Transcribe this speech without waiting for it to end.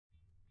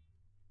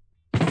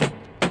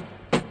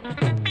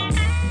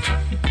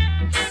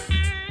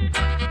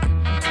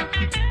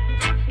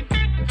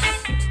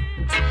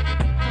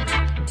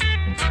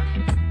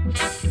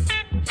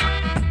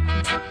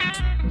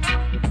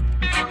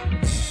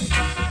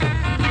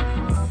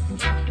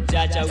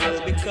Chant Jah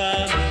will be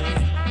coming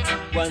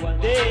one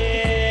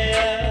day.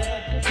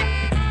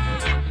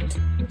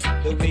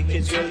 The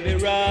wicked will be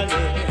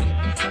running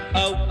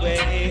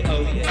away,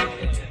 oh yeah.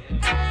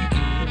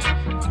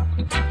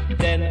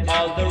 Then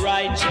all the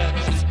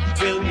righteous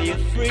will be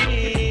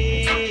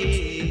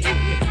free.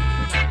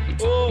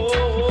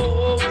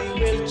 Oh, we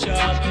will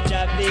chant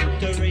Jah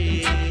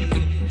victory.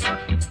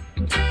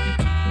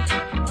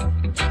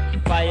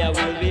 Fire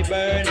will be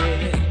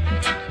burning,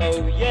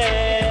 oh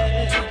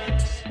yes.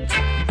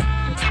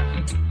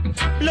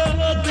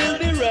 Blood will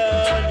be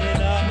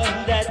running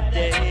on that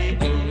day,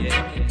 oh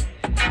yeah.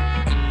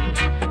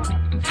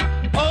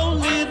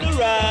 Only the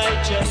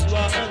righteous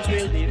ones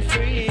will be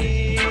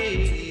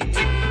free.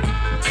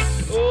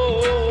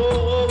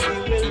 Oh, we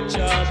will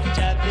chant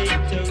Jah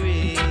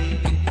victory.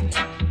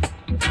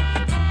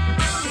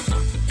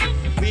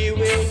 We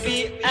will be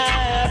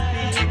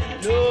happy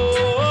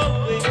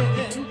knowing,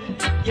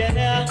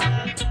 yeah,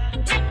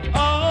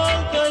 all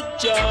the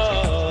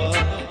joy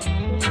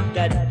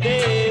that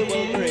they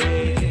will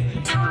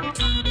bring.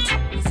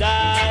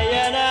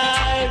 Zion,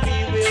 we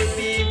will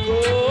be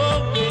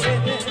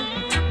going,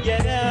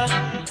 yeah,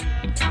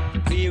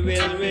 we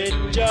will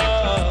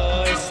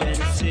rejoice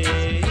and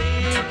sing.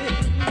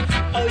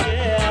 Oh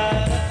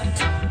yeah,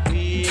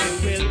 we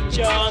will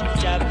chant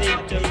Jah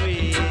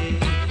victory.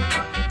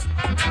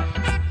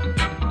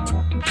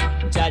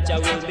 Chant Jah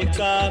will be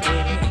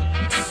coming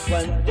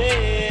one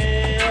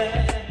day.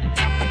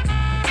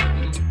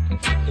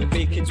 The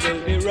wicked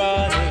will be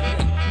running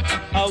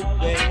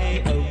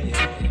away, oh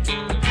yeah.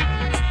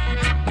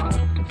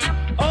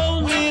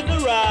 Only the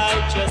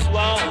righteous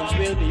ones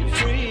will be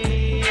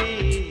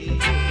free.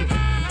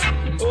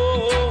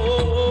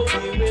 Oh,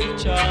 we will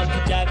chant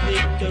Jah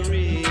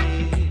victory.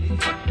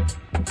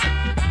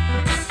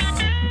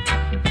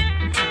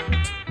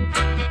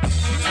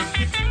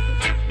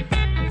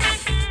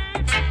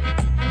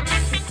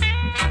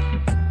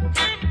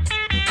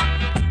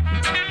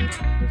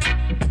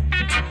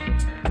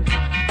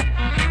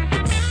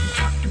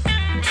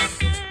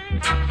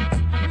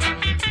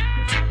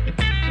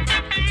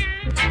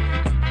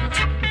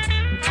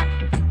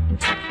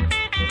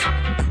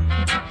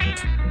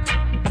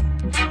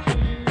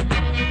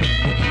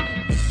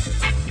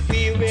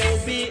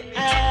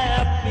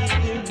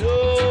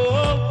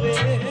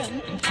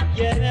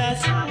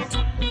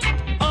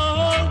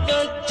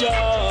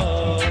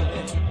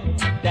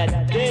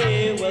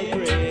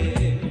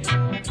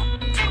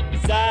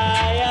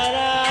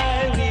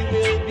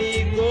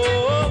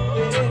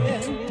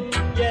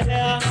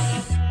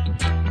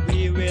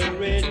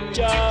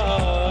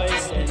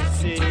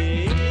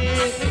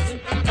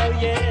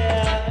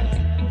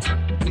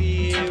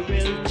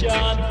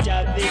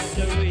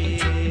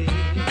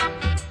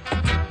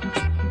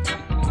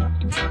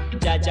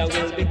 Chant Jah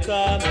will be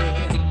coming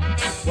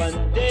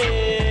one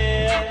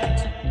day.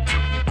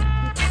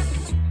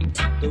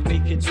 The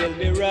wicked will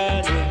be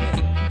running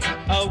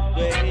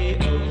away,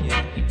 oh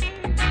yeah.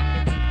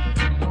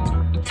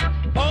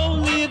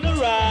 Only the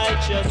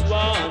righteous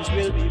ones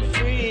will be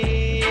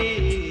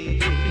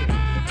free.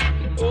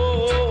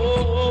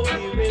 Oh,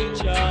 we will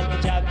chant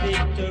Jah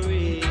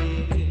victory.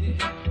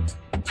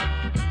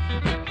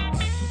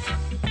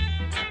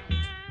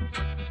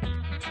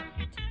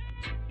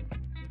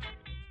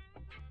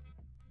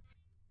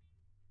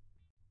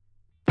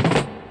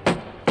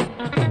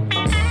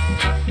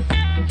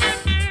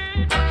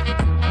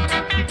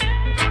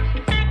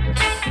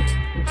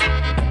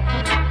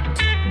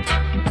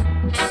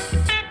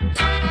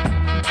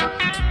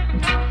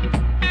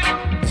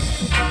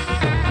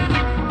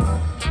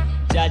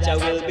 Chant Jah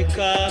will be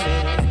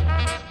coming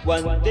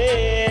one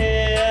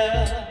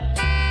day.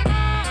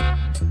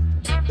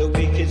 The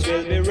wicked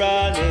will be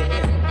running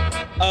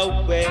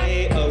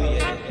away, oh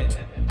yeah.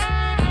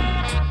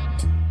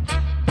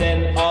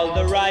 Then all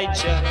the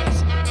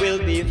righteous will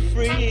be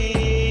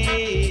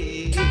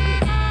free.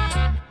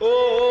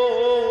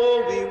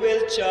 Oh, we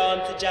will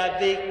chant Jah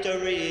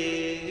victory.